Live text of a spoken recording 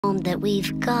home that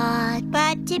we've got.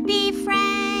 But to be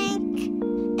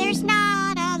frank, there's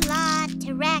not a lot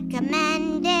to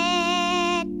recommend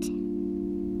it.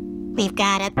 We've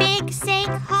got a big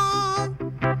sinkhole,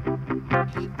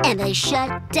 And they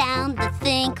shut down the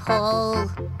think hole.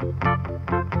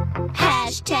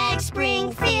 Hashtag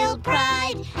Springfield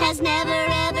Pride has never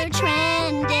ever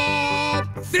trended.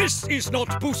 This is not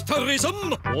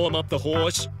boosterism. Warm up the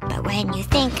horse. but when you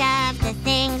think of the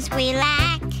things we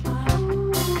lack,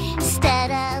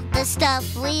 Instead of the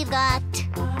stuff we've got,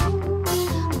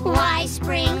 why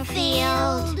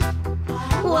Springfield?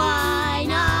 why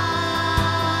not?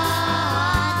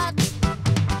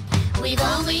 We've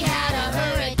only had a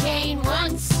hurricane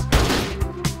once.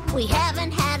 We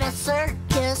haven't had a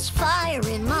circus fire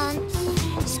in months.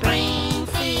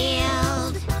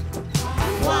 Springfield,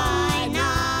 why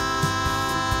not?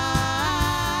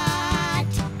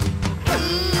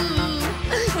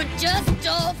 We're just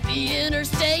off the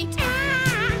interstate.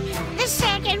 The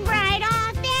second right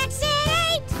off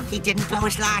exit. He didn't blow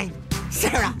his line.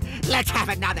 Sarah, let's have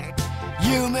another.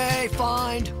 You may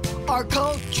find our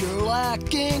culture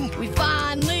lacking. We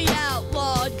finally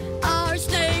outlawed our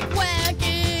snake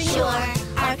wagging. Sure,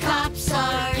 our cops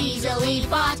are easily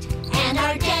bought, and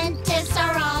our dentists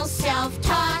are all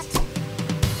self-taught.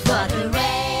 But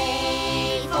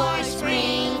hooray for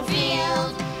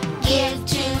Springfield! Give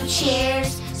 2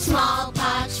 cheers,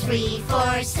 smallpox free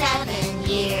for 7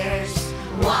 years.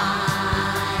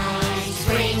 Why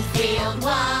Springfield?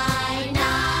 Why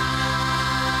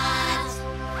not?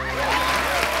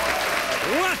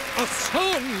 What a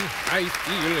song! I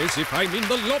feel as if I'm in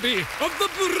the lobby of the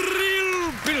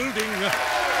Brill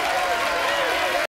Building.